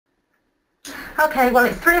Okay, well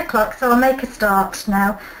it's 3 o'clock, so I'll make a start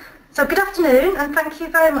now. So good afternoon, and thank you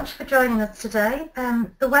very much for joining us today.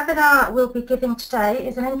 The webinar we'll be giving today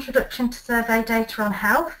is an introduction to survey data on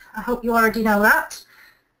health. I hope you already know that.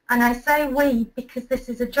 And I say we because this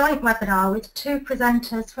is a joint webinar with two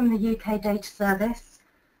presenters from the UK Data Service.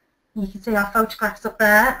 You can see our photographs up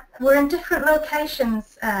there. We're in different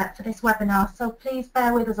locations for this webinar, so please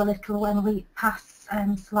bear with us a little when we pass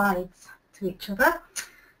slides to each other.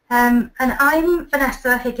 And I'm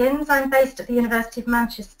Vanessa Higgins. I'm based at the University of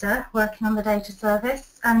Manchester working on the data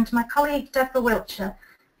service, and my colleague Deborah Wiltshire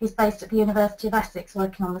is based at the University of Essex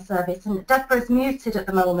working on the service. And Deborah's muted at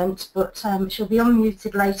the moment, but she'll be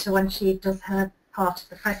unmuted later when she does her part of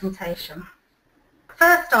the presentation.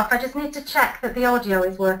 First off, I just need to check that the audio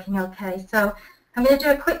is working okay. So I'm going to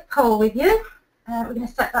do a quick poll with you. We're going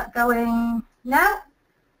to set that going now.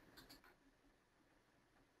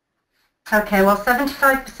 Okay, well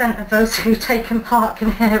 75% of those who've taken part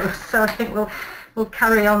can hear us, so I think we'll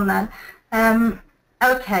carry on then.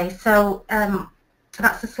 Okay, so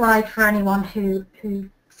that's a slide for anyone who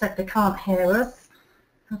said they can't hear us.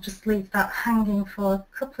 I'll just leave that hanging for a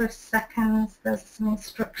couple of seconds. There's some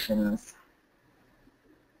instructions.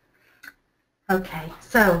 Okay,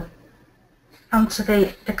 so onto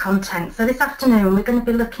the content. So this afternoon we're going to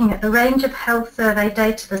be looking at the range of health survey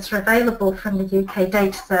data that are available from the UK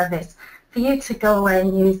Data Service for you to go away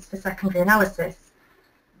and use for secondary analysis.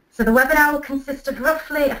 So the webinar will consist of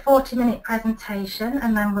roughly a 40-minute presentation,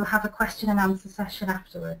 and then we'll have a question and answer session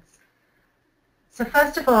afterwards. So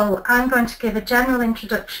first of all, I'm going to give a general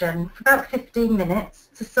introduction for about 15 minutes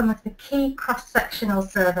to some of the key cross-sectional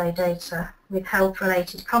survey data with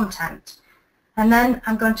health-related content. And then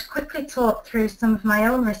I'm going to quickly talk through some of my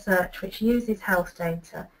own research which uses health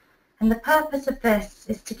data. And the purpose of this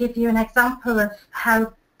is to give you an example of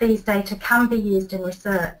how these data can be used in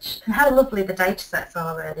research and how lovely the data sets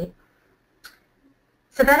are really.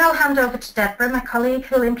 So then I'll hand over to Deborah, my colleague,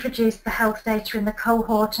 who will introduce the health data in the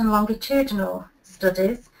cohort and longitudinal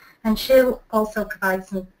studies, and she'll also provide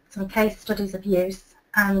some case studies of use,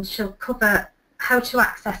 and she'll cover how to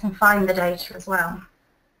access and find the data as well.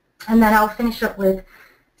 And then I'll finish up with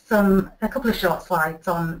a couple of short slides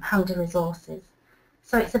on handy resources.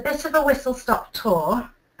 So it's a bit of a whistle-stop tour.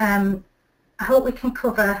 I hope we can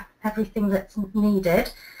cover everything that's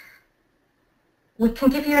needed. We can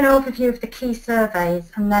give you an overview of the key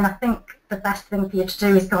surveys, and then I think the best thing for you to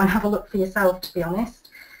do is go and have a look for yourself, to be honest.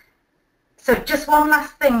 So just one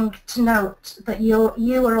last thing to note, that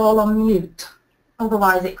you are all on mute.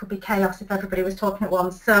 Otherwise it could be chaos if everybody was talking at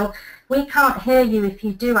once. So we can't hear you if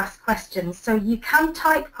you do ask questions. So you can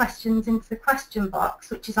type questions into the question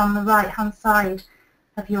box, which is on the right-hand side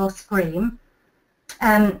of your screen.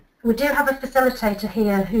 We do have a facilitator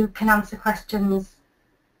here who can answer questions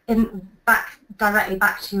directly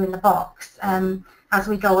back to you in the box as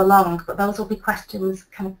we go along, but those will be questions,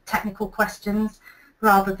 kind of technical questions,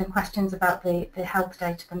 rather than questions about the health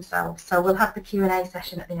data themselves. So we'll have the Q&A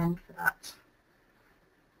session at the end for that.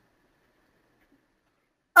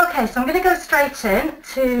 Okay, so I'm going to go straight in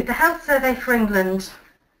to the Health Survey for England.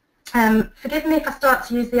 Forgive me if I start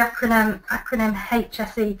to use the acronym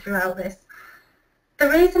HSE throughout this. The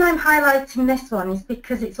reason I'm highlighting this one is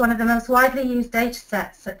because it's one of the most widely used data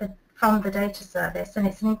sets from the data service, and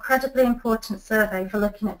it's an incredibly important survey for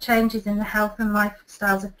looking at changes in the health and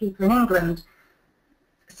lifestyles of people in England.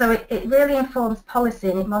 So it really informs policy,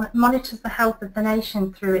 and it monitors the health of the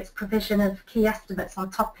nation through its provision of key estimates on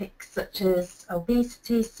topics such as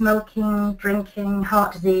obesity, smoking, drinking,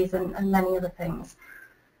 heart disease, and many other things.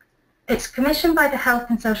 It's commissioned by the Health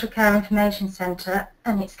and Social Care Information Centre,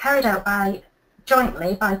 and it's carried out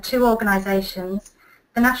jointly by two organisations,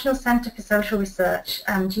 the National Centre for Social Research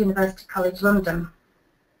and University College London.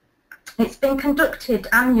 It's been conducted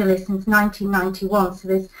annually since 1991, so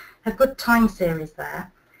there's a good time series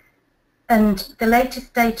there. And the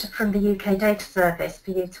latest data from the UK Data Service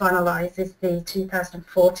for you to analyse is the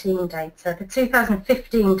 2014 data. The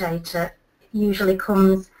 2015 data usually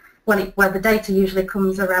comes, well the data usually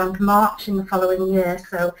comes around March in the following year,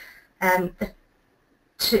 so the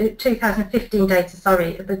 2015 data,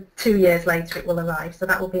 sorry, 2 years later it will arrive, so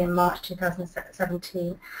that will be in March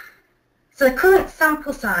 2017. So the current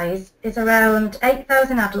sample size is around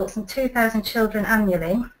 8,000 adults and 2,000 children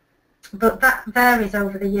annually, but that varies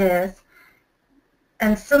over the years.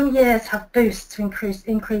 And some years have boosts to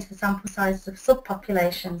increase the sample size of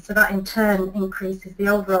subpopulations, so that in turn increases the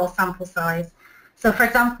overall sample size. So for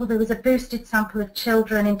example, there was a boosted sample of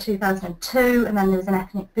children in 2002, and then there was an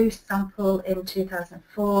ethnic boost sample in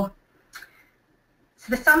 2004.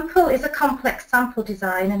 So the sample is a complex sample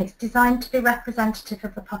design, and it's designed to be representative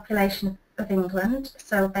of the population of England,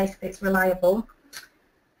 so basically it's reliable.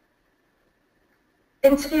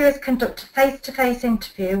 Interviewers conduct a face-to-face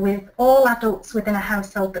interview with all adults within a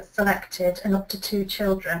household that's selected and up to 2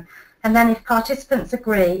 children. And then if participants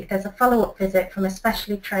agree, there's a follow-up visit from a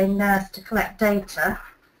specially trained nurse to collect data,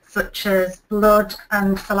 such as blood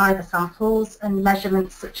and saliva samples, and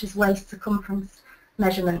measurements such as waist circumference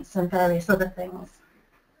measurements and various other things.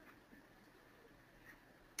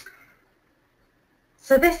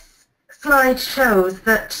 So this slide shows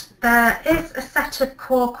that there is a set of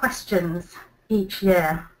core questions each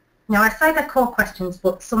year. Now I say they're core questions,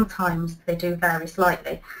 but sometimes they do vary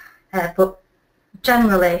slightly. But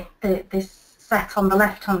generally, this set on the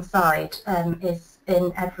left-hand side is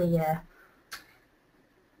in every year.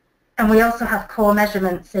 And we also have core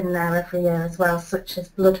measurements in there every year as well, such as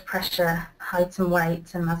blood pressure, height and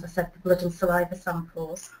weight, and as I said, the blood and saliva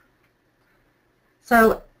samples.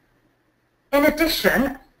 So in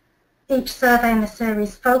addition, each survey in the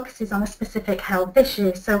series focuses on a specific health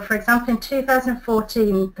issue. So for example, in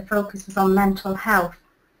 2014, the focus was on mental health.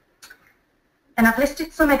 And I've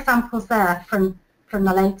listed some examples there from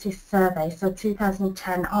the latest survey, so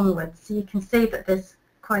 2010 onwards. So you can see that there's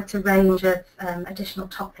quite a range of additional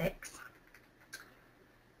topics.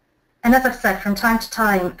 And as I've said, from time to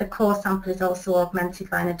time, the core sample is also augmented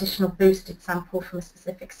by an additional boosted sample from a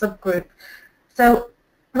specific subgroup. So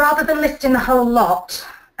rather than listing the whole lot,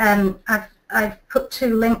 I've put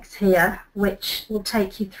 2 links here which will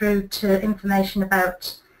take you through to information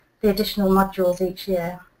about the additional modules each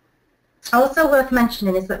year. Also worth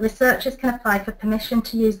mentioning is that researchers can apply for permission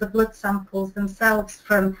to use the blood samples themselves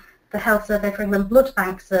from the Health Survey for England Blood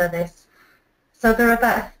Bank service. So there are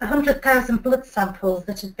about 100,000 blood samples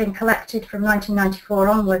that have been collected from 1994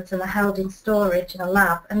 onwards and are held in storage in a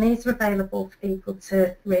lab, and these are available for people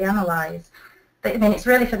to reanalyse. I mean, it's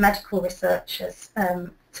really for medical researchers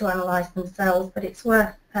to analyse themselves, but it's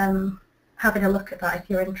worth having a look at that if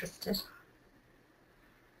you're interested.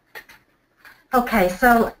 Okay,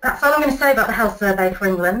 so that's all I'm going to say about the Health Survey for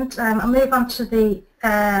England. I'll move on to the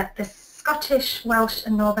Scottish, Welsh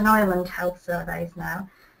and Northern Ireland health surveys now.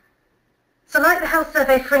 So like the Health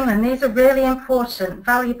Survey for England, these are really important,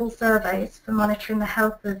 valuable surveys for monitoring the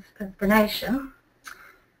health of the nation.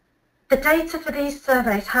 The data for these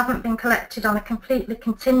surveys haven't been collected on a completely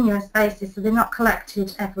continuous basis, so they're not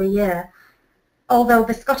collected every year. Although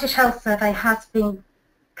the Scottish Health Survey has been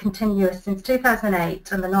continuous since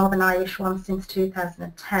 2008 and the Northern Irish one since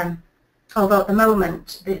 2010. Although at the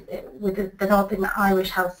moment, with the Northern Irish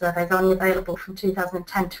Health Survey is only available from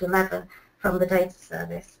 2010 to 11 from the data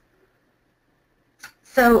service.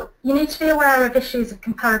 So you need to be aware of issues of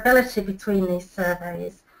comparability between these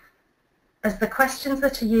surveys, as the questions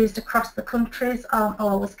that are used across the countries aren't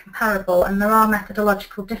always comparable, and there are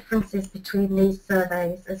methodological differences between these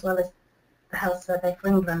surveys as well as the Health Survey for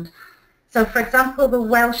England. So for example, the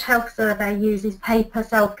Welsh Health Survey uses paper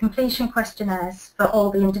self-completion questionnaires for all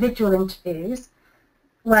the individual interviews,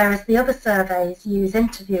 whereas the other surveys use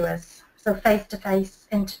interviewers, so face-to-face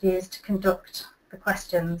interviews to conduct the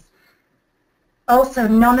questions. Also,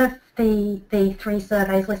 none of the 3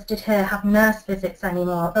 surveys listed here have nurse visits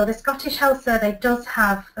anymore, though the Scottish Health Survey does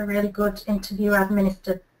have a really good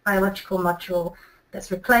interviewer-administered biological module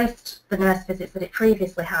that's replaced the nurse visits that it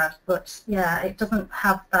previously had, but yeah, it doesn't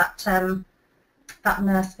have that, that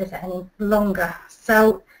nurse visit any longer.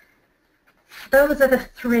 So those are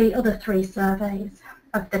the other three surveys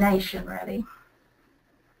of the nation, really.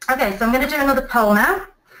 Okay, so I'm going to do another poll now,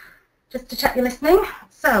 just to check you're listening.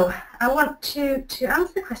 So I want to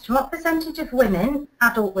answer the question, what percentage of women,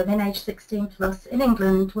 adult women aged 16 plus in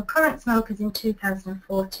England were current smokers in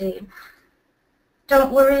 2014?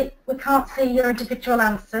 Don't worry, we can't see your individual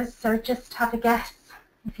answers, so just have a guess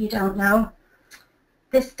if you don't know.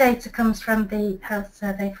 This data comes from the Health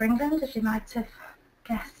Survey for England, as you might have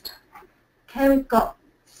guessed. Okay, we've got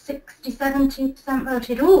 60–70%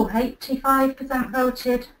 voted, ooh, 85%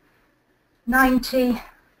 voted, 90,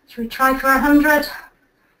 should we try for 100?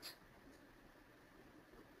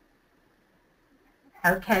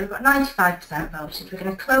 Okay, we've got 95% voted. We're going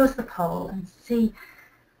to close the poll and see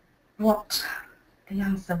what the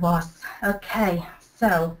answer was. Okay,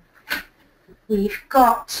 so we've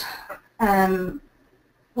got, well,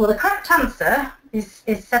 the correct answer is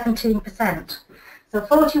 17%. So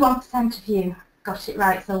 41% of you got it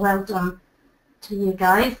right, so well done to you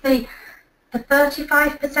guys. The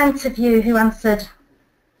 35% of you who answered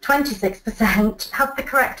 26% have the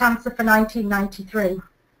correct answer for 1993.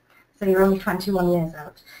 So you're only 21 years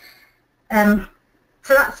out.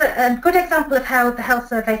 So that's a good example of how the Health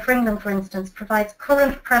Survey for England, for instance, provides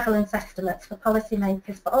current prevalence estimates for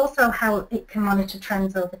policymakers, but also how it can monitor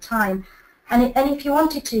trends over time. And if you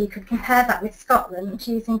wanted to, you could compare that with Scotland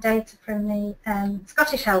using data from the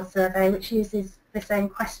Scottish Health Survey, which uses the same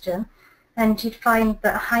question, and you'd find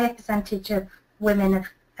that a higher percentage of women of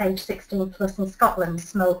age 16 plus in Scotland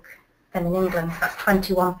smoke than in England. That's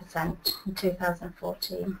 21% in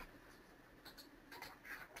 2014.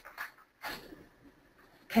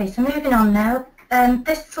 Okay, so moving on now.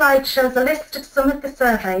 This slide shows a list of some of the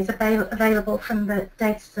surveys available from the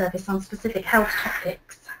data service on specific health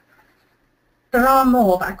topics. There are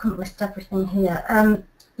more, but I couldn't list everything here.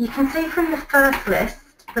 You can see from the first list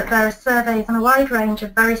that there are surveys on a wide range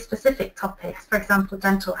of very specific topics, for example,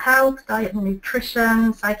 dental health, diet and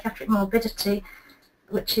nutrition, psychiatric morbidity,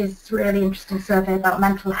 which is a really interesting survey about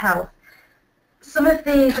mental health. Some of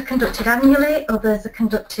these are conducted annually, others are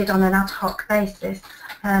conducted on an ad hoc basis.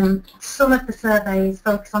 Some of the surveys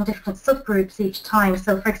focus on different subgroups each time.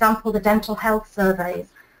 So, for example, the dental health surveys,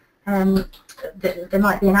 there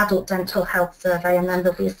might be an adult dental health survey and then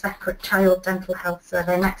there'll be a separate child dental health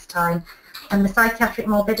survey next time. And the psychiatric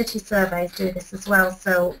morbidity surveys do this as well.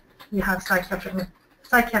 So you have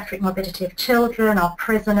psychiatric morbidity of children or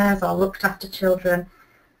prisoners or looked after children.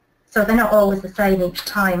 So they're not always the same each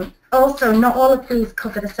time. Also, not all of these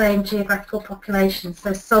cover the same geographical population.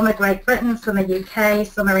 So some are Great Britain, some are UK,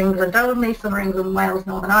 some are England only, some are England, Wales,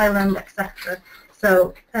 Northern Ireland, etc.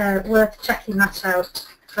 So worth checking that out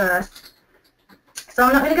first. So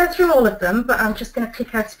I'm not going to go through all of them, but I'm just going to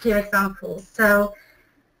pick out a few examples. So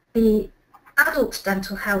the adult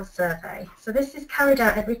dental health survey. So this is carried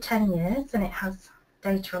out every 10 years and it has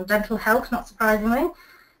data on dental health, not surprisingly.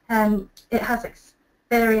 It has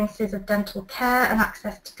experiences of dental care and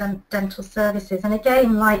access to dental services. And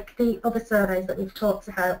again, like the other surveys that we've talked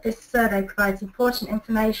about, this survey provides important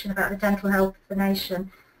information about the dental health of the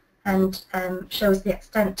nation and shows the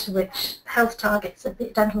extent to which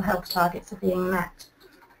dental health targets are being met.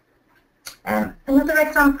 Another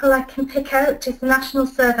example I can pick out is the National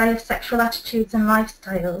Survey of Sexual Attitudes and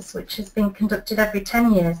Lifestyles, which has been conducted every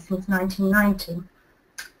 10 years since 1990.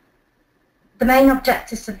 The main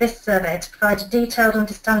objectives of this survey are to provide a detailed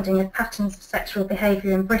understanding of patterns of sexual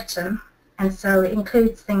behaviour in Britain, and so it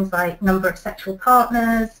includes things like number of sexual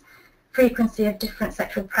partners, frequency of different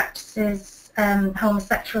sexual practices,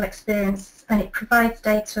 homosexual experience, and it provides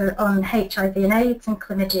data on HIV and AIDS and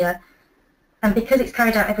chlamydia. And because it's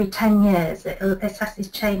carried out every 10 years, it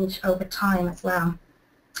assesses change over time as well.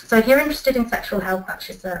 So if you're interested in sexual health, that's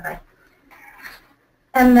your survey.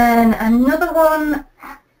 And then another one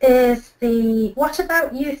is the What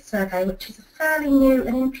About Youth survey, which is a fairly new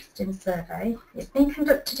and interesting survey. It's been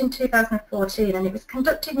conducted in 2014 and it was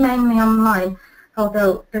conducted mainly online,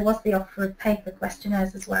 although there was the offer of paper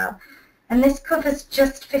questionnaires as well. And this covers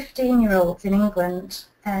just 15-year-olds in England,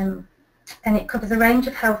 and it covers a range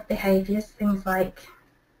of health behaviours, things like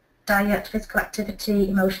diet, physical activity,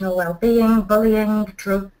 emotional well-being, bullying,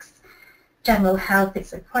 drugs, general health.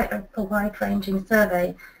 It's quite a wide-ranging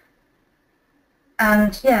survey.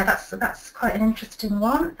 And yeah, that's quite an interesting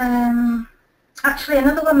one. Actually,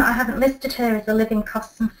 another one that I haven't listed here is the Living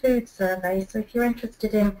Costs and Food survey. So if you're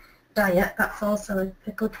interested in diet, that's also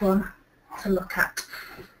a good one to look at.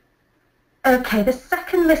 Okay, the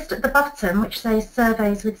second list at the bottom, which says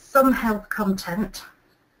surveys with some health content.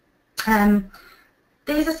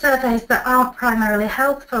 These are surveys that aren't primarily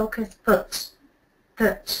health focused, but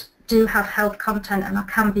that do have health content and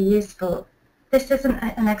can be useful. This isn't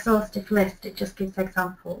an exhaustive list, it just gives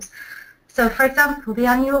examples. So for example, the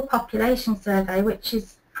annual population survey, which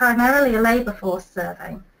is primarily a labour force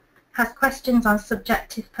survey, has questions on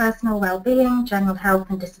subjective personal well-being, general health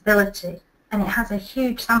and disability, and it has a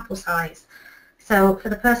huge sample size. So for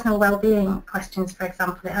the personal well-being questions, for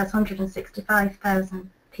example, it has 165,000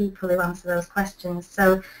 people who answer those questions.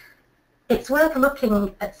 So it's worth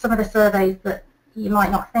looking at some of the surveys that you might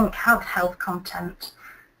not think have health content.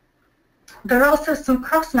 There are also some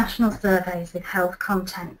cross-national surveys with health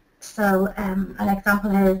content. So an example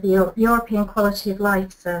here is the European Quality of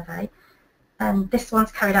Life survey. And this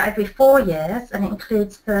one's carried out every 4 years and it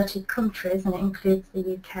includes 30 countries and it includes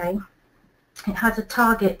the UK. It has a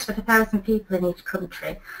target of 1,000 people in each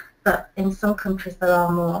country, but in some countries there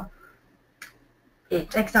are more.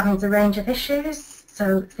 It examines a range of issues,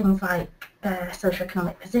 so things like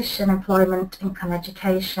socioeconomic position, employment, income,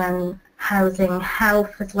 education, housing,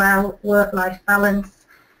 health as well, work-life balance,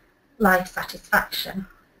 life satisfaction.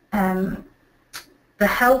 The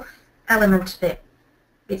health element of it,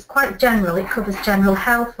 it's quite general. It covers general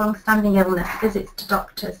health, long-standing illness, visits to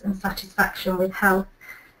doctors and satisfaction with health.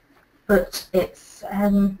 but it's,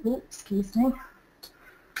 excuse me,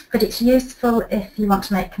 but it's useful if you want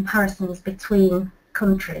to make comparisons between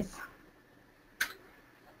countries.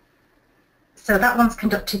 So that one's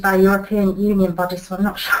conducted by a European Union body, so I'm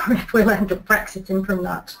not sure if we'll end up Brexiting from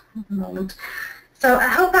that at the moment. So I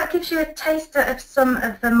hope that gives you a taster of some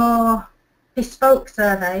of the more bespoke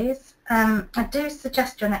surveys. I do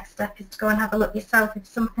suggest your next step is to go and have a look yourself if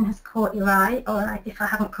something has caught your eye, or if I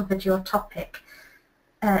haven't covered your topic.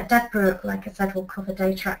 Deborah, like I said, will cover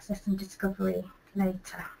data access and discovery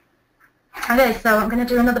later. Okay, so I'm going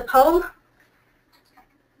to do another poll.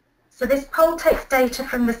 So this poll takes data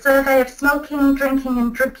from the survey of smoking, drinking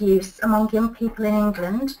and drug use among young people in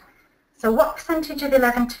England. So what percentage of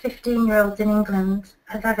 11 to 15-year-olds in England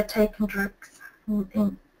have ever taken drugs?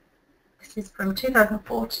 This is from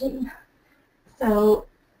 2014. So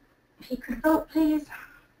if you could vote, please.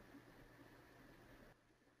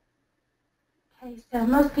 Okay, so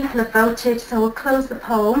most people have voted, so we'll close the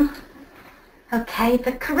poll. Okay,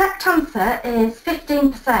 the correct answer is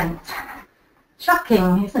 15%.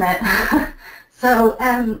 Shocking, isn't it? So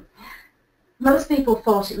most people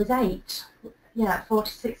thought it was 8. Yeah,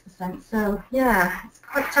 46%. So yeah, it's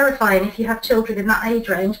quite terrifying if you have children in that age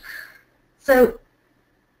range. So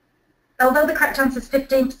although the correct answer is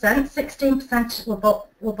 15%, 16%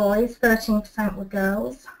 were boys, 13% were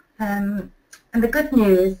girls. And the good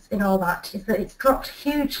news in all that is that it's dropped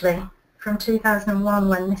hugely from 2001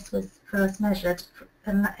 when this was first measured,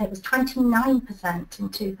 and it was 29% in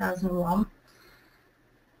 2001.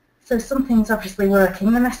 So something's obviously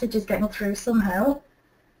working. The message is getting through somehow.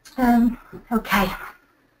 Okay,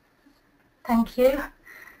 thank you.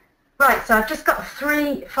 Right, so I've just got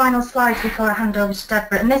 3 final slides before I hand over to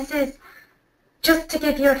Deborah, and this is just to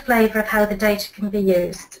give you a flavour of how the data can be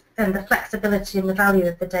used and the flexibility and the value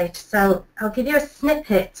of the data. So I'll give you a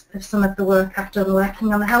snippet of some of the work I've done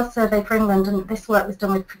working on the Health Survey for England, and this work was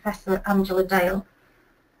done with Professor Angela Dale.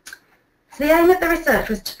 So the aim of the research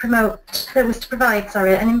was to provide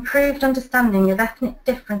an improved understanding of ethnic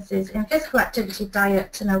differences in physical activity,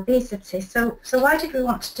 diet and obesity. So why did we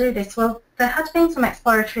want to do this? Well, there had been some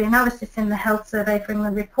exploratory analysis in the Health Survey for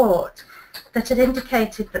England report that had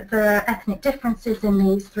indicated that there are ethnic differences in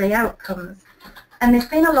these 3 outcomes. And there's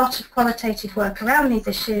been a lot of qualitative work around these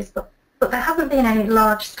issues, but there hasn't been any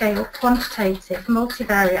large-scale quantitative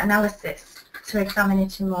multivariate analysis to examine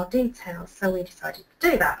it in more detail, so we decided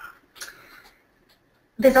to do that.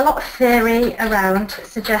 There's a lot of theory around that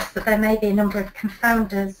suggests that there may be a number of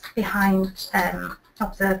confounders behind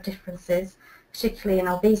observed differences, particularly in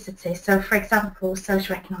obesity. So, for example,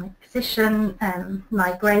 socioeconomic position,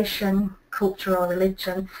 migration, culture or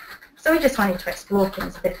religion. So we just wanted to explore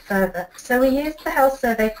things a bit further. So we used the Health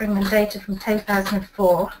Survey for England data from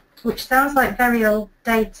 2004, which sounds like very old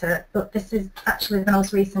data, but this is actually the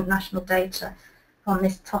most recent national data on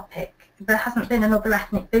this topic. There hasn't been another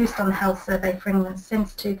ethnic boost on the Health Survey for England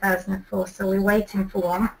since 2004, so we're waiting for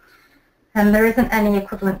one. And there isn't any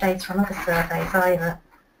equivalent data on other surveys either.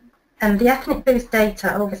 And the ethnic boost data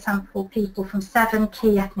oversampled people from 7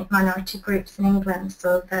 key ethnic minority groups in England.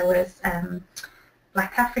 So there was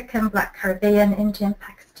Black African, Black Caribbean, Indian,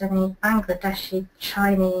 Pakistani, Bangladeshi,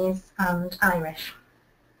 Chinese and Irish.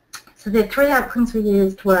 So the 3 outcomes we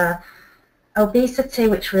used were obesity,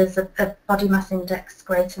 which was a body mass index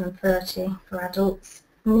greater than 30 for adults,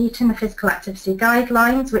 meeting the physical activity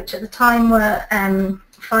guidelines, which at the time were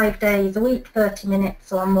 5 days a week, 30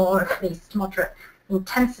 minutes or more of at least moderate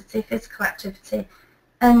intensity physical activity,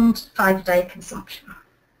 and 5-a-day consumption.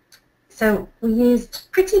 So we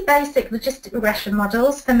used pretty basic logistic regression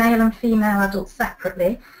models for male and female adults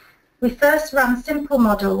separately. We first ran simple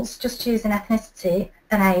models just using ethnicity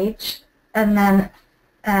and age, and then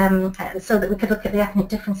so that we could look at the ethnic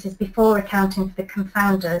differences before accounting for the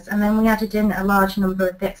confounders, and then we added in a large number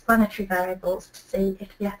of the explanatory variables to see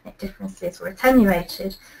if the ethnic differences were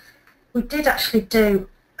attenuated. We did actually do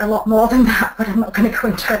a lot more than that, but I'm not going to go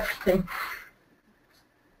into everything.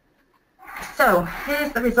 So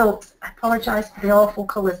here's the results. I apologise for the awful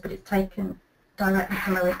colours, but it's taken directly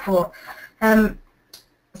from a report.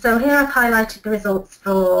 So here I've highlighted the results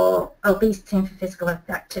for obesity and for physical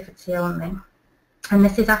activity only. And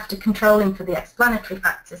this is after controlling for the explanatory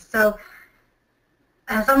factors. So,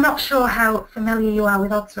 as I'm not sure how familiar you are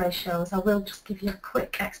with odds ratios, I will just give you a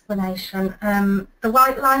quick explanation. The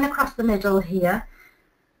white line across the middle here,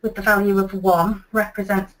 with the value of 1,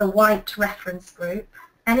 represents the white reference group.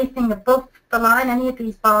 Anything above the line, any of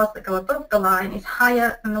these bars that go above the line, is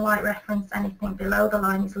higher than the white reference. Anything below the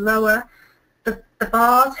line is lower. The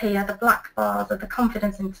bars here, the black bars, are the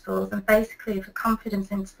confidence intervals, and basically if a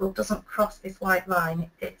confidence interval doesn't cross this white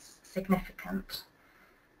line, it's significant.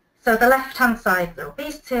 So the left-hand side, the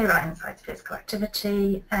obesity, right-hand side, physical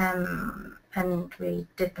activity, and we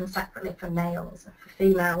did them separately for males and for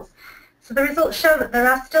females. So the results show that there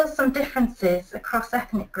are still some differences across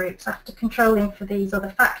ethnic groups after controlling for these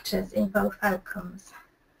other factors in both outcomes.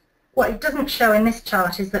 What it doesn't show in this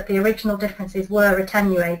chart is that the original differences were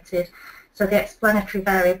attenuated, so the explanatory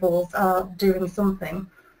variables are doing something.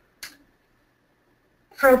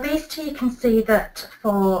 For obesity, you can see that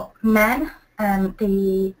for men,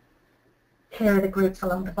 here are the groups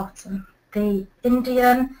along the bottom. The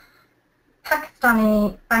Indian,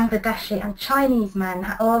 Pakistani, Bangladeshi and Chinese men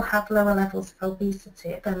all have lower levels of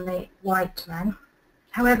obesity than the white men.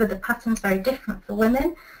 However, the pattern's very different for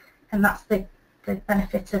women, and that's the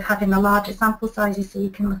benefit of having a larger sample sizes, so you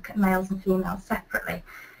can look at males and females separately.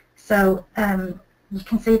 So you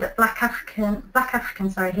can see that black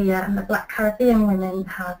Africans here and the black Caribbean women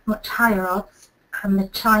have much higher odds, and the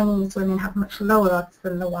Chinese women have much lower odds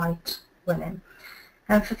than the white women.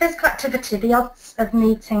 And for physical activity, the odds of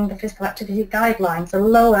meeting the physical activity guidelines are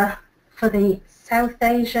lower for the South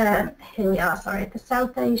Asian, the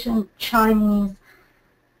South Asian, Chinese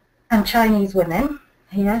and Chinese women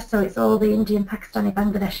here. So it's all the Indian, Pakistani,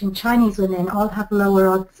 Bangladeshi and Chinese women all have lower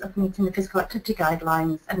odds of meeting the physical activity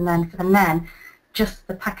guidelines, and then for the men, just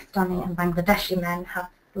the Pakistani and Bangladeshi men have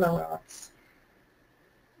lower odds.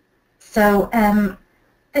 So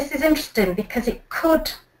this is interesting because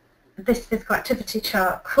this physical activity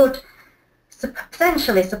chart could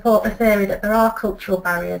potentially support the theory that there are cultural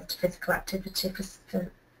barriers to physical activity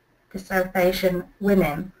for the South Asian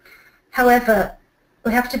women. However,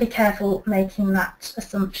 we have to be careful making that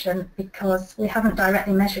assumption because we haven't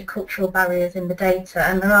directly measured cultural barriers in the data,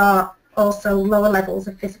 and there are also lower levels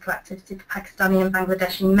of physical activity for Pakistani and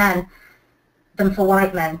Bangladeshi men than for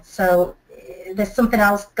white men. So there's something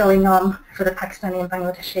else going on for the Pakistani and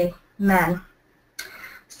Bangladeshi men.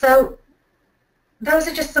 So those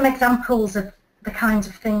are just some examples of the kinds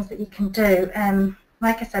of things that you can do.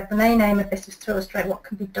 Like I said, the main aim of this is to illustrate what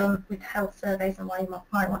can be done with health surveys and why you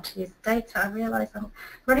might want to use data. I realise I'm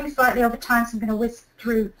running slightly over time, so I'm going to whiz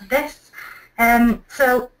through this.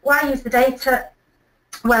 So why use the data?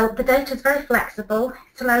 Well, the data is very flexible.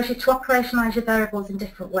 It allows you to operationalise your variables in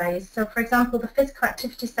different ways. So, for example, the physical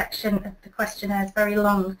activity section of the questionnaire is very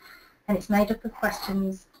long, and it's made up of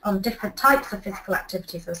questions on different types of physical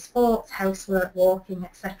activities, so sports, housework, walking,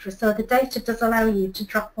 etc. So the data does allow you to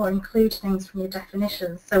drop or include things from your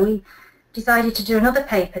definitions. So we decided to do another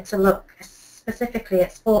paper to look specifically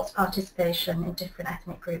at sports participation in different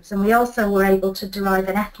ethnic groups, and we also were able to derive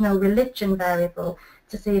an ethno-religion variable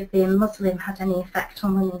to see if being Muslim had any effect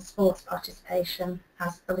on women's sports participation,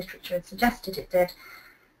 as the literature had suggested it did.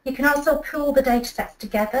 You can also pool the data sets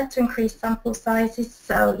together to increase sample sizes,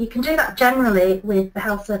 so you can do that generally with the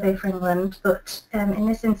Health Survey for England, but in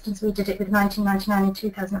this instance we did it with 1999 and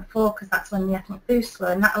 2004 because that's when the ethnic boosts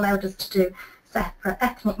were, and that allowed us to do separate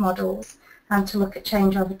ethnic models and to look at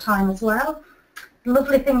change over time as well. The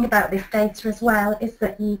lovely thing about this data as well is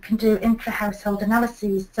that you can do intra-household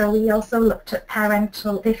analyses, so we also looked at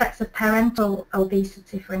the effects of parental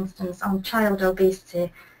obesity, for instance, on child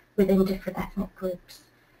obesity within different ethnic groups.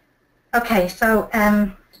 Okay, so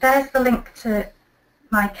there's the link to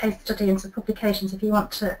my case study and some publications if you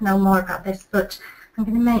want to know more about this, but I'm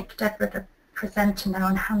going to make Deborah the presenter now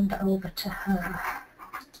and hand it over to her.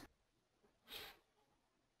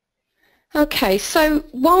 Okay, so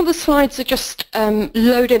while the slides are just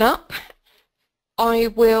loading up, I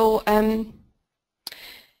will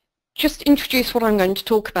just introduce what I'm going to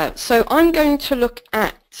talk about. So I'm going to look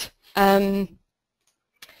at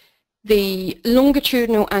the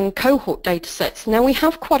longitudinal and cohort data sets. Now we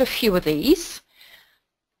have quite a few of these,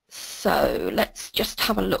 so let's just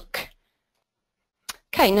have a look.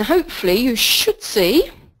 Okay, now hopefully you should see,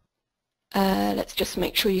 let's just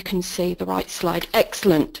make sure you can see the right slide.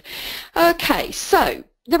 Excellent. Okay, so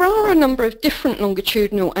there are a number of different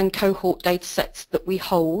longitudinal and cohort data sets that we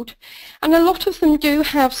hold, and a lot of them do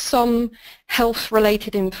have some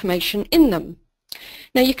health-related information in them.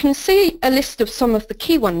 Now you can see a list of some of the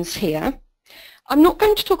key ones here. I'm not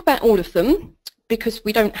going to talk about all of them because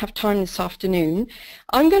we don't have time this afternoon.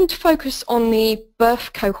 I'm going to focus on the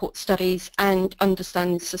birth cohort studies and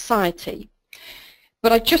understanding society.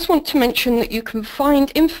 But I just want to mention that you can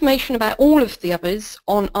find information about all of the others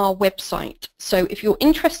on our website. So if you're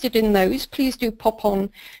interested in those, please do pop on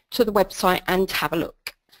to the website and have a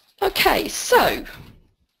look. Okay, so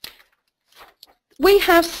we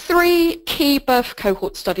have 3 key birth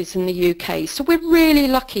cohort studies in the UK, so we're really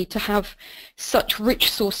lucky to have such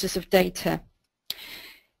rich sources of data.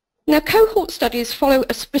 Now, cohort studies follow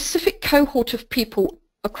a specific cohort of people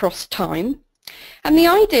across time, And the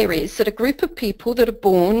idea is that a group of people that are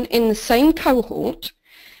born in the same cohort,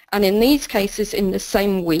 and in these cases in the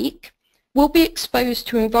same week, will be exposed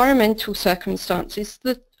to environmental circumstances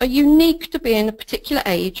that are unique to being a particular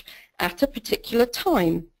age at a particular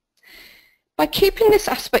time. By keeping this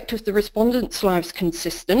aspect of the respondents' lives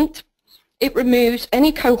consistent, it removes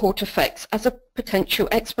any cohort effects as a potential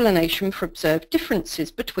explanation for observed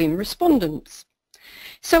differences between respondents.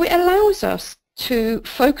 So it allows us to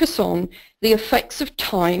focus on the effects of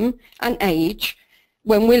time and age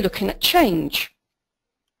when we're looking at change.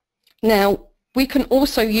 Now, we can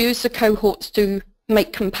also use the cohorts to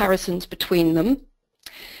make comparisons between them.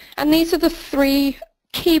 And these are the three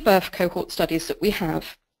key birth cohort studies that we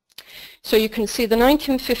have. So you can see the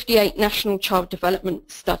 1958 National Child Development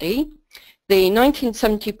Study, the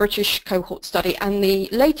 1970 British cohort study, and the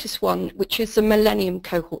latest one, which is the Millennium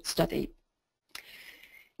cohort study.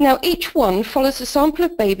 Now, each one follows a sample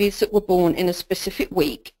of babies that were born in a specific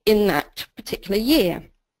week in that particular year.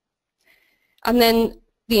 And then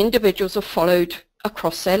the individuals are followed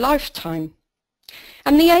across their lifetime.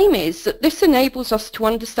 And the aim is that this enables us to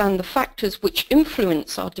understand the factors which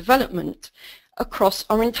influence our development across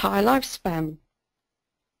our entire lifespan.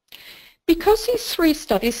 Because these three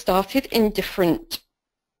studies started in different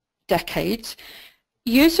decades,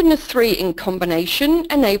 using the three in combination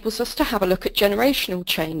enables us to have a look at generational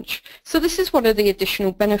change. So this is one of the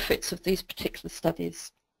additional benefits of these particular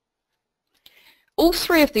studies. All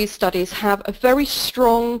three of these studies have a very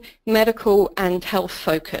strong medical and health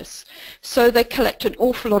focus, so they collect an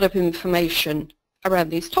awful lot of information around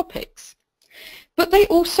these topics. But they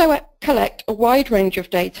also collect a wide range of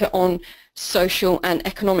data on social and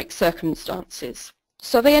economic circumstances,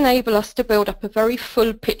 so they enable us to build up a very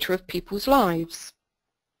full picture of people's lives.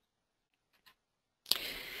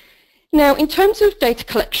 Now, in terms of data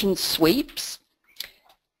collection sweeps,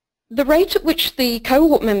 the rate at which the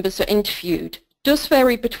cohort members are interviewed does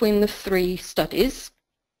vary between the three studies.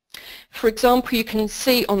 For example, you can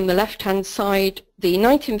see on the left-hand side the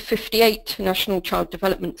 1958 National Child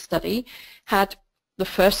Development Study had the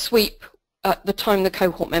first sweep at the time the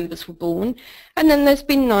cohort members were born, and then there's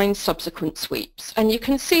been 9 subsequent sweeps, and you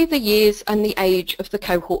can see the years and the age of the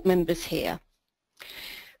cohort members here.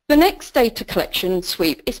 The next data collection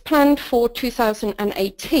sweep is planned for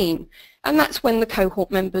 2018, and that's when the cohort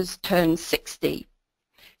members turn 60.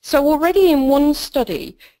 So already in one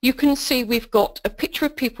study, you can see we've got a picture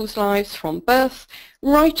of people's lives from birth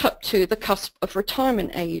right up to the cusp of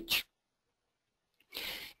retirement age.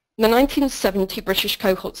 The 1970 British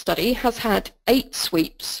cohort study has had 8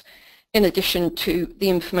 sweeps in addition to the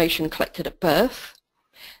information collected at birth.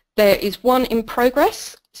 There is one in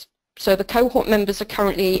progress, so the cohort members are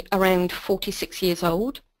currently around 46 years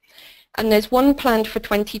old, and there's one planned for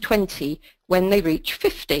 2020 when they reach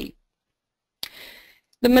 50.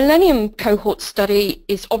 The Millennium cohort study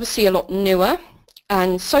is obviously a lot newer,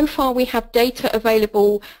 and so far we have data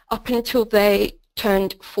available up until they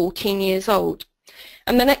turned 14 years old.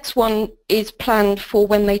 And the next one is planned for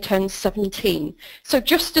when they turn 17, so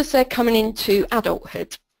just as they're coming into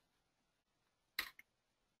adulthood.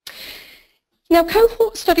 Now,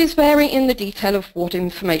 cohort studies vary in the detail of what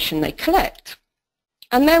information they collect,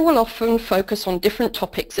 and they will often focus on different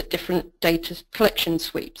topics at different data collection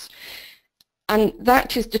sweeps, and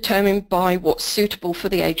that is determined by what's suitable for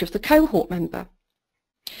the age of the cohort member.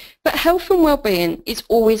 But health and well-being is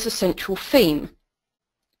always a central theme.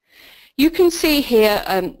 You can see here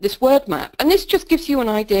this word map, and this just gives you an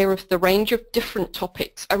idea of the range of different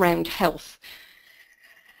topics around health.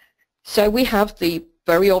 So we have the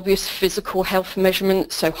very obvious physical health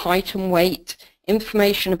measurements, so height and weight,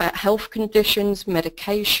 information about health conditions,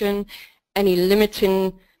 medication, any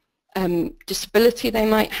limiting disability they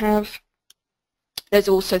might have. There's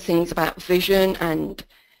also things about vision and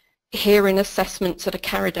hearing assessments that are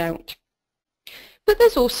carried out. But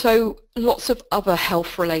there's also lots of other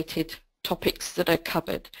health-related topics that are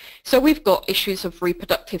covered. So we've got issues of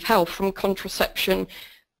reproductive health, from contraception,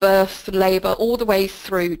 birth, labour, all the way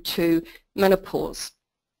through to menopause.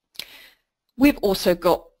 We've also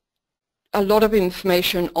got a lot of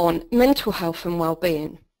information on mental health and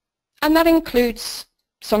well-being, and that includes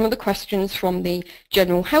some of the questions from the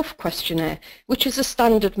General Health Questionnaire, which is a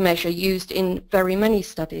standard measure used in very many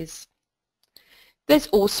studies. There's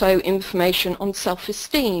also information on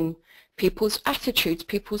self-esteem, people's attitudes,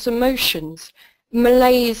 people's emotions,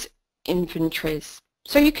 malaise inventories.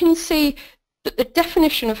 So you can see that the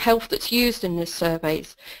definition of health that's used in these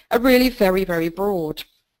surveys are really very, very broad.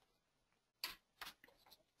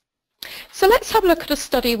 So let's have a look at a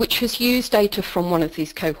study which has used data from one of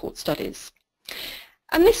these cohort studies.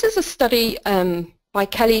 And this is a study by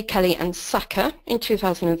Kelly and Saka in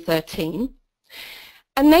 2013.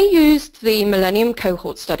 And they used the Millennium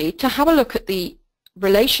Cohort study to have a look at the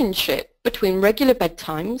relationship between regular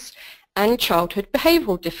bedtimes and childhood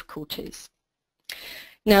behavioural difficulties.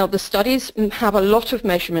 Now, the studies have a lot of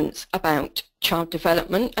measurements about child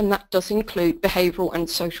development, and that does include behavioural and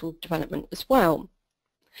social development as well.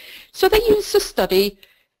 So they used the study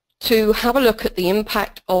to have a look at the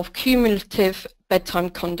impact of cumulative bedtime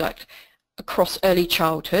conduct across early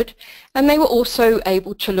childhood, and they were also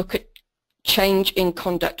able to look at change in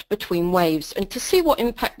conduct between waves and to see what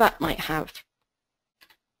impact that might have.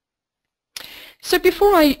 So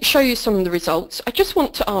before I show you some of the results, I just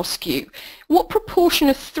want to ask you, what proportion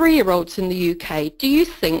of 3-year-olds in the UK do you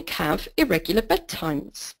think have irregular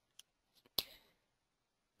bedtimes?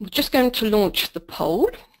 We're just going to launch the poll.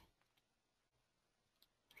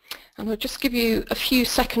 And I'll just give you a few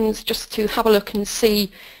seconds just to have a look and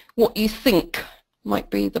see what you think might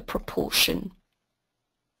be the proportion.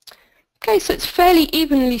 Okay, so it's fairly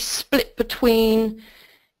evenly split between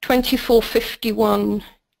 24, 51,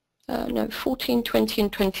 14, 20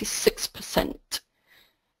 and 26%.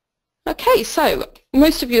 Okay, so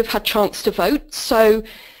most of you have had a chance to vote, so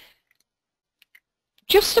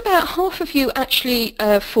just about half of you actually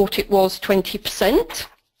thought it was 20%,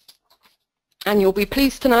 and you'll be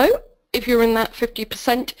pleased to know, if you're in that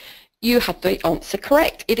 50%, you had the answer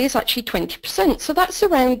correct. It is actually 20%, so that's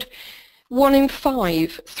around 1 in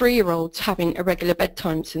 5 3-year-olds having irregular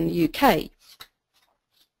bedtimes in the UK.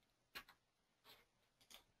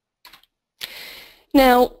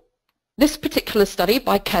 Now, this particular study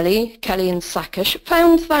by Kelly and Saka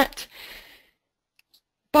found that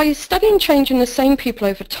by studying change in the same people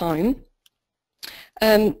over time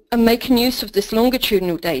and making use of this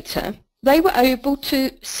longitudinal data, they were able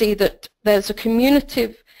to see that there's a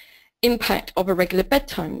cumulative impact of irregular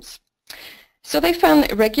bedtimes. So they found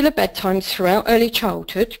that irregular bedtimes throughout early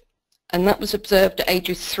childhood, and that was observed at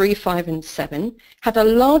ages 3, 5 and 7, had a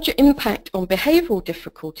larger impact on behavioural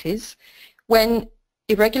difficulties when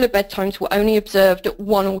irregular bedtimes were only observed at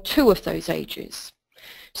 1 or 2 of those ages.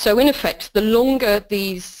 So in effect, the longer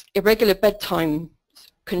these irregular bedtimes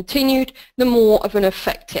continued, the more of an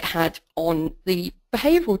effect it had on the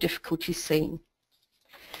behavioural difficulties seen.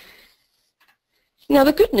 Now,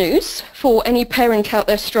 the good news for any parent out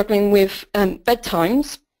there struggling with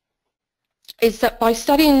bedtimes is that by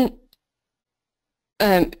studying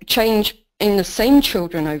change in the same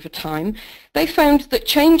children over time, they found that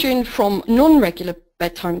changing from non-regular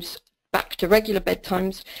bedtimes back to regular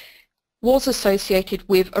bedtimes was associated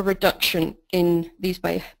with a reduction in these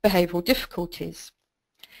behavioural difficulties.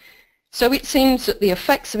 So it seems that the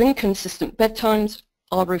effects of inconsistent bedtimes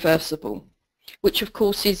are reversible, which of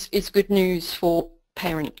course is good news for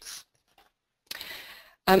parents.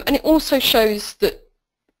 And it also shows that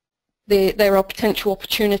there are potential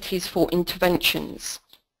opportunities for interventions.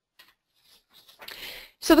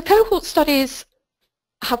 So the cohort studies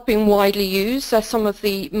have been widely used. They're some of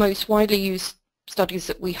the most widely used studies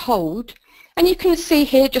that we hold. And you can see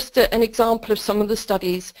here just an example of some of the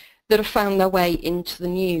studies that have found their way into the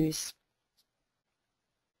news.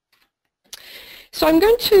 So I'm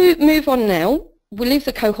going to move on now. We'll leave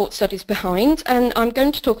the cohort studies behind, and I'm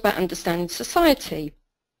going to talk about Understanding Society.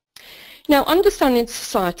 Now, Understanding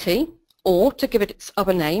Society, or to give it its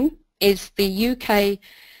other name, is the UK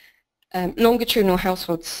Longitudinal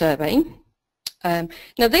Household Survey. Now,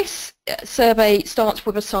 this survey starts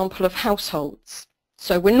with a sample of households.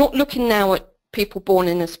 So we're not looking now at people born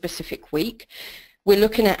in a specific week. We're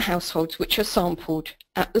looking at households which are sampled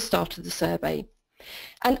at the start of the survey.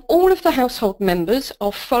 And all of the household members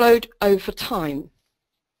are followed over time.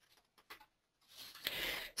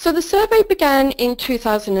 So the survey began in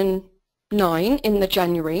 2009 in the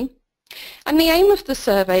January, and the aim of the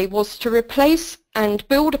survey was to replace and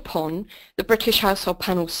build upon the British Household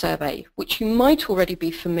Panel Survey, which you might already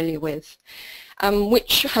be familiar with,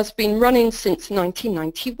 which has been running since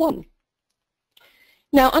 1991.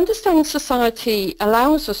 Now, Understanding Society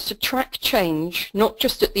allows us to track change not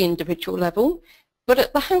just at the individual level, but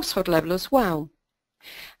at the household level as well.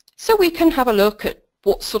 So we can have a look at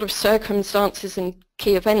what sort of circumstances and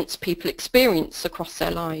key events people experience across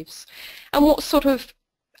their lives, and what sort of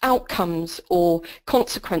outcomes or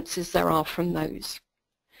consequences there are from those.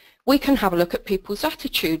 We can have a look at people's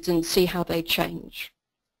attitudes and see how they change.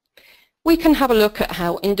 We can have a look at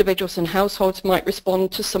how individuals and households might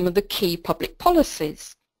respond to some of the key public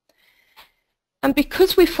policies. And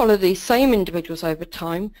because we follow these same individuals over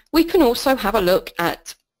time, we can also have a look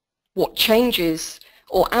at what changes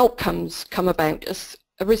or outcomes come about as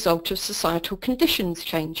a result of societal conditions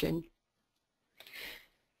changing.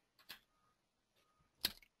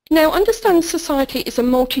 Now, Understand Society is a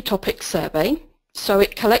multi-topic survey, so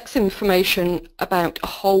it collects information about a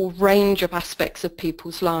whole range of aspects of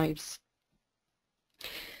people's lives.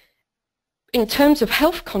 In terms of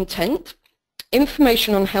health content,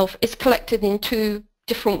 information on health is collected in two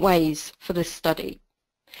different ways for this study.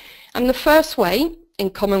 And the first way, in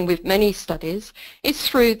common with many studies, is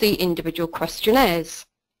through the individual questionnaires.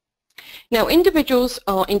 Now, individuals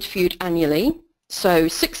are interviewed annually, so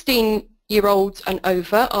 16-year-olds and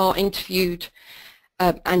over are interviewed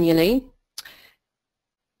annually.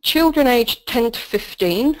 Children aged 10 to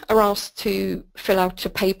 15 are asked to fill out a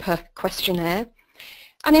paper questionnaire,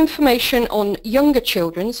 and information on younger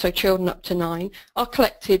children, so children up to 9, are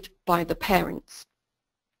collected by the parents.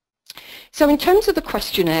 So in terms of the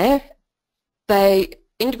questionnaire,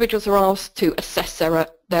 individuals are asked to assess their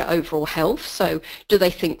overall health. So do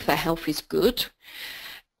they think their health is good?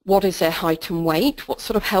 What is their height and weight? What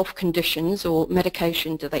sort of health conditions or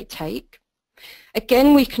medication do they take?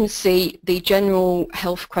 Again, we can see the general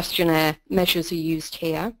health questionnaire measures are used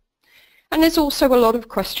here. And there's also a lot of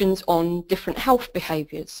questions on different health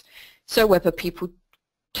behaviours. So whether people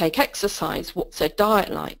take exercise, what's their diet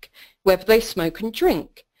like, whether they smoke and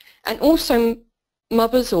drink. And also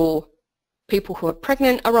mothers or people who are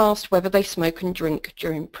pregnant are asked whether they smoke and drink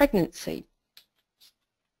during pregnancy.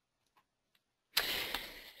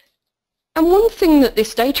 And one thing that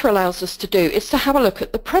this data allows us to do is to have a look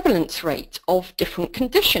at the prevalence rate of different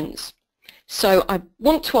conditions. So I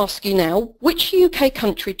want to ask you now, which UK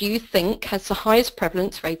country do you think has the highest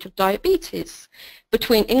prevalence rate of diabetes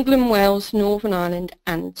between England, Wales, Northern Ireland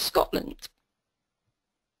and Scotland?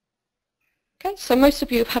 Okay, so most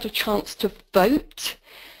of you have had a chance to vote.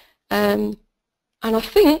 And I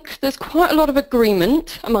think there's quite a lot of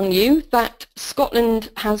agreement among you that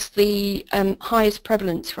Scotland has the highest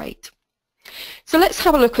prevalence rate. So let's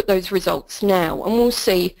have a look at those results now and we'll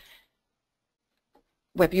see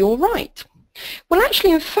whether you're right. Well,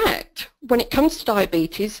 actually, in fact, when it comes to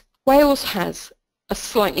diabetes, Wales has a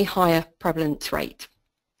slightly higher prevalence rate,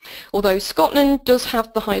 although Scotland does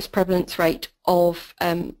have the highest prevalence rate of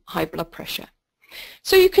high blood pressure.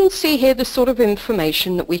 So you can see here the sort of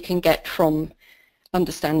information that we can get from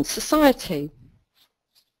Understand Society.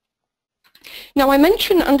 Now, I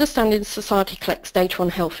mentioned Understanding Society collects data on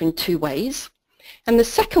health in two ways, and the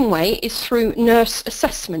second way is through nurse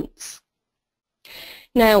assessments.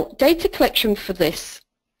 Now, data collection for this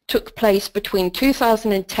took place between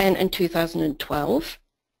 2010 and 2012.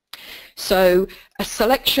 So a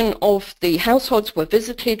selection of the households were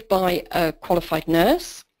visited by a qualified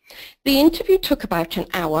nurse. The interview took about an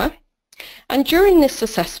hour, and during this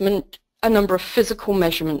assessment a number of physical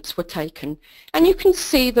measurements were taken, and you can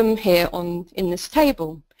see them here in this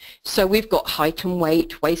table. So we've got height and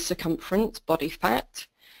weight, waist circumference, body fat.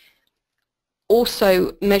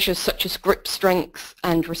 Also measures such as grip strength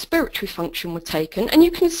and respiratory function were taken, and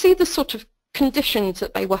you can see the sort of conditions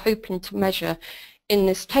that they were hoping to measure in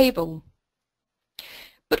this table.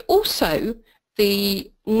 But also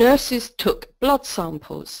the nurses took blood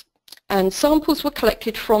samples, and samples were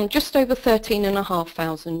collected from just over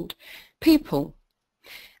 13,500 people.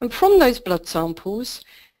 And from those blood samples,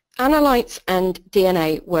 analytes and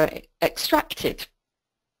DNA were extracted.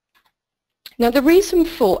 Now, the reason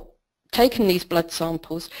for taking these blood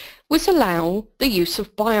samples was allow the use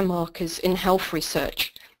of biomarkers in health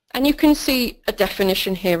research, and you can see a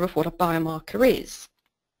definition here of what a biomarker is.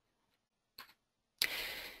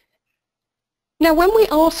 Now, when we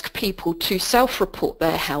ask people to self-report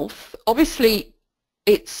their health, obviously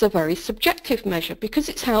it's a very subjective measure because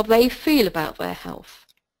it's how they feel about their health,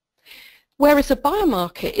 whereas a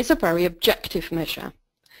biomarker is a very objective measure.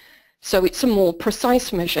 So it's a more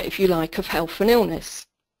precise measure, if you like, of health and illness.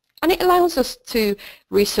 And it allows us to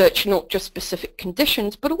research not just specific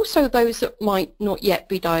conditions, but also those that might not yet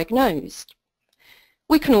be diagnosed.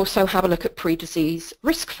 We can also have a look at pre-disease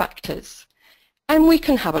risk factors, and we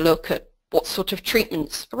can have a look at what sort of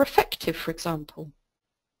treatments are effective, for example.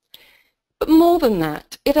 But more than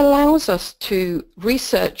that, it allows us to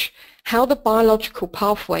research how the biological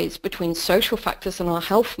pathways between social factors and our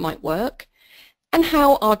health might work, and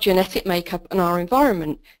how our genetic makeup and our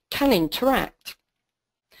environment can interact.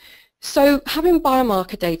 So having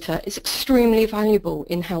biomarker data is extremely valuable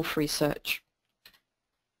in health research.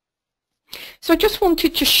 So I just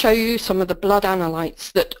wanted to show you some of the blood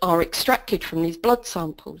analytes that are extracted from these blood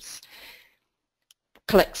samples.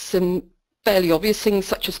 Collect some fairly obvious things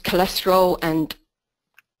such as cholesterol and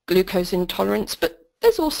glucose intolerance, but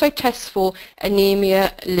there's also tests for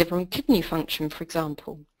anemia, liver and kidney function, for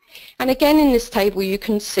example. And again, in this table you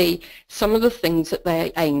can see some of the things that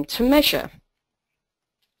they aim to measure.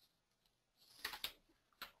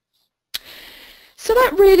 So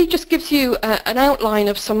that really just gives you an outline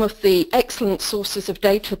of some of the excellent sources of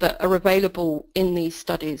data that are available in these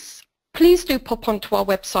studies. Please do pop onto our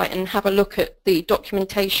website and have a look at the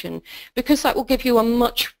documentation, because that will give you a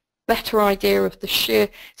much better idea of the sheer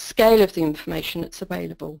scale of the information that's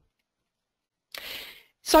available.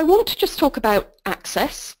 So I want to just talk about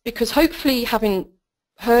access, because hopefully, having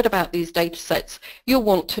heard about these data sets, you'll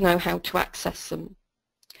want to know how to access them.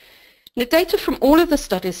 The data from all of the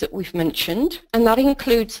studies that we've mentioned, and that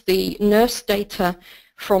includes the nurse data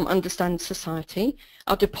from Understand Society,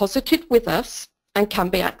 are deposited with us and can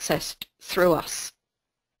be accessed through us.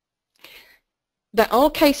 There are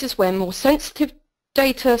cases where more sensitive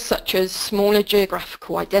data, such as smaller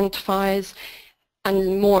geographical identifiers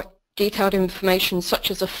and more detailed information,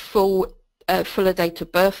 such as a fuller date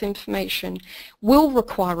of birth information, will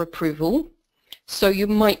require approval. So you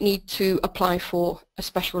might need to apply for a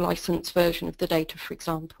special license version of the data, for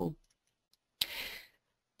example.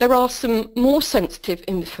 There are some more sensitive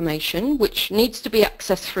information which needs to be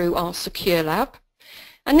accessed through our secure lab,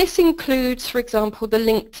 and this includes, for example, the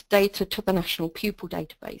linked data to the National Pupil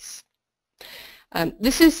Database.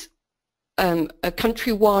 This is a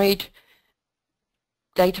countrywide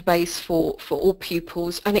database for all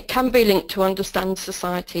pupils, and it can be linked to Understand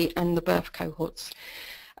Society and the birth cohorts.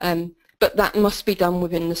 But that must be done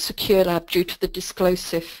within the secure lab due to the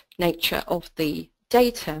disclosive nature of the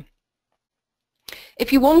data.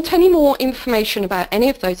 If you want any more information about any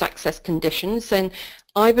of those access conditions, then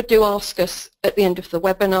either do ask us at the end of the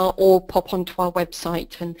webinar or pop onto our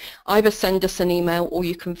website and either send us an email, or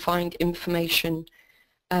you can find information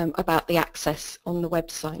about the access on the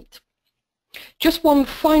website. Just one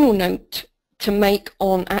final note to make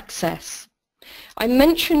on access. I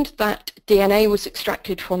mentioned that DNA was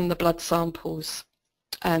extracted from the blood samples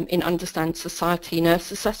in Understand Society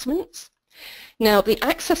nurse assessments. Now, the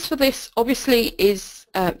access for this obviously is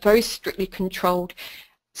very strictly controlled,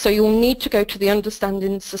 so you'll need to go to the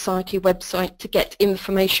Understanding Society website to get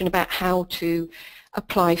information about how to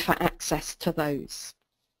apply for access to those.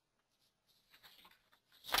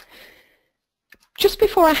 Just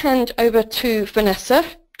before I hand over to Vanessa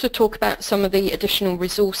to talk about some of the additional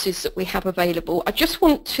resources that we have available, I just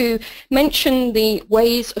want to mention the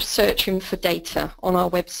ways of searching for data on our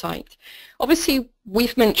website. Obviously,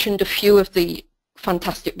 we've mentioned a few of the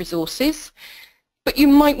fantastic resources, but you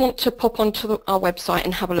might want to pop onto our website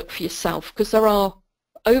and have a look for yourself, because there are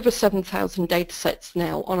over 7,000 data sets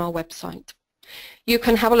now on our website. You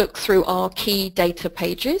can have a look through our key data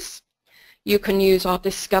pages. You can use our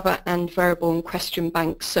Discover and Variable and Question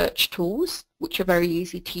Bank search tools, which are very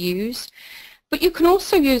easy to use. But you can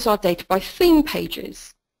also use our data by theme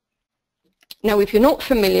pages. Now, if you're not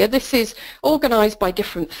familiar, this is organized by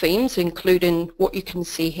different themes, including what you can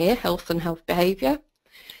see here, health and health behavior.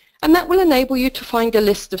 And that will enable you to find a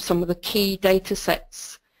list of some of the key data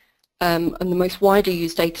sets and the most widely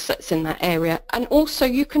used data sets in that area. And also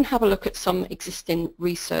you can have a look at some existing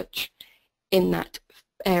research in that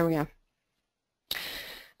area.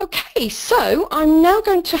 Okay, so I'm now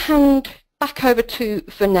going to hand back over to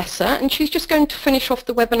Vanessa, and she's just going to finish off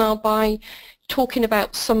the webinar by talking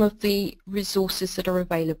about some of the resources that are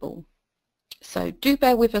available. So do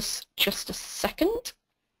bear with us just a second.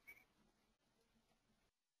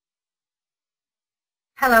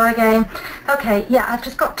 Hello again. Okay, yeah, I've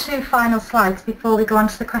just got two final slides before we go on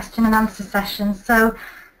to the question and answer session. So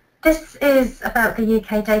this is about the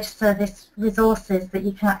UK Data Service resources that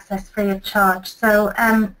you can access free of charge. So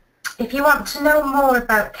if you want to know more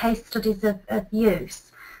about case studies of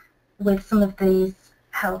use with some of these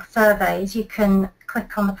health surveys, you can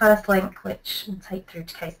click on the first link, which will take through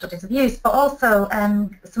to case studies of use. But also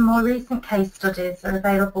some more recent case studies are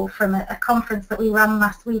available from a conference that we ran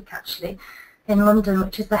last week, actually, in London,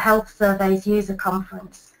 which is the Health Surveys User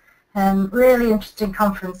Conference. Really interesting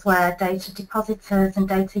conference where data depositors and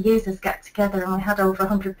data users get together, and we had over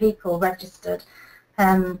 100 people registered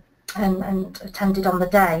and attended on the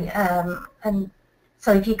day. And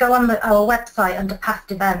so if you go on our website under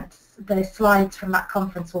past events, the slides from that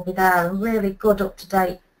conference will be there, and really good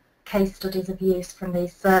up-to-date case studies of use from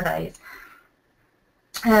these surveys.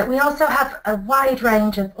 We also have a wide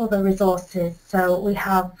range of other resources. So we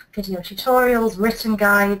have video tutorials, written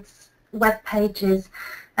guides, web pages,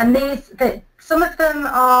 and some of them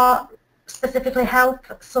are specifically help,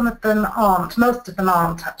 some of them aren't, most of them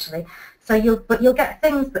aren't actually. So you'll get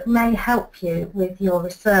things that may help you with your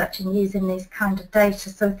research and using these kind of data.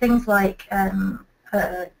 So things like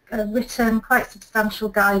a written, quite substantial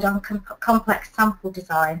guide on complex sample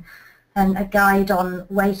design, and a guide on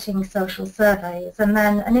weighting social surveys, and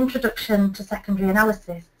then an introduction to secondary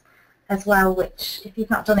analysis, as well, which if you've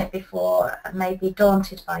not done it before and may be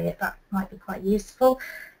daunted by it, that might be quite useful.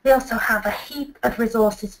 We also have a heap of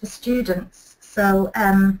resources for students. So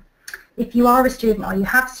if you are a student or you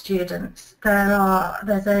have students,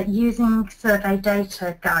 there's a using survey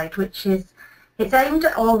data guide, which it's aimed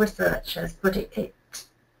at all researchers, but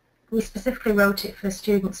we specifically wrote it for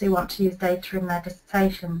students who want to use data in their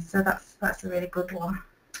dissertations, so that's a really good one.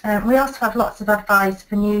 We also have lots of advice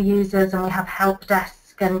for new users, and we have help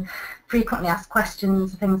desk and frequently asked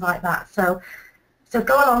questions, things like that. So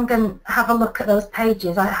go along and have a look at those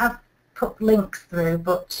pages. I have put links through,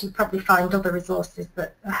 but you probably find other resources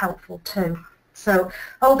that are helpful too. So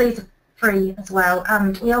all these are free as well,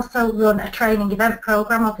 and we also run a training event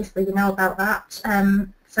program. Obviously you know about that.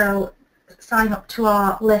 So sign up to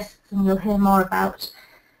our lists and you'll hear more about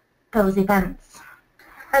those events.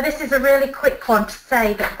 This is a really quick one to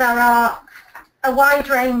say that there are a wide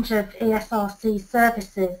range of ESRC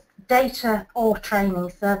services, data or training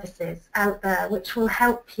services out there, which will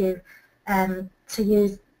help you to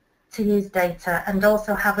use data, and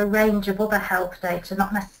also have a range of other health data,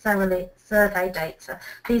 not necessarily survey data.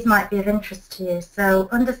 These might be of interest to you. So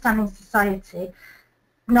Understanding Society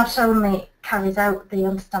not only carries out the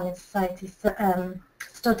Understanding Society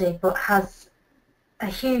study, but has a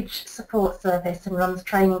huge support service and runs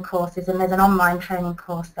training courses, and there's an online training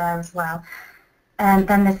course there as well. And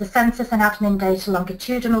then there's the Census and Admin Data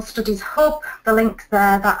Longitudinal Studies Hub. The link's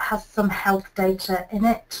there. That has some health data in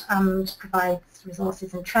it and provides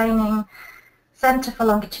resources and training. Centre for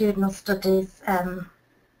Longitudinal Studies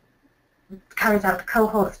carries out the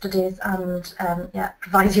cohort studies and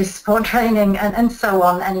provides you support training and so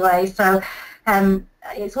on anyway. So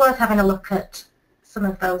it's worth having a look at some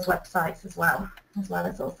of those websites as well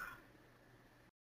as us.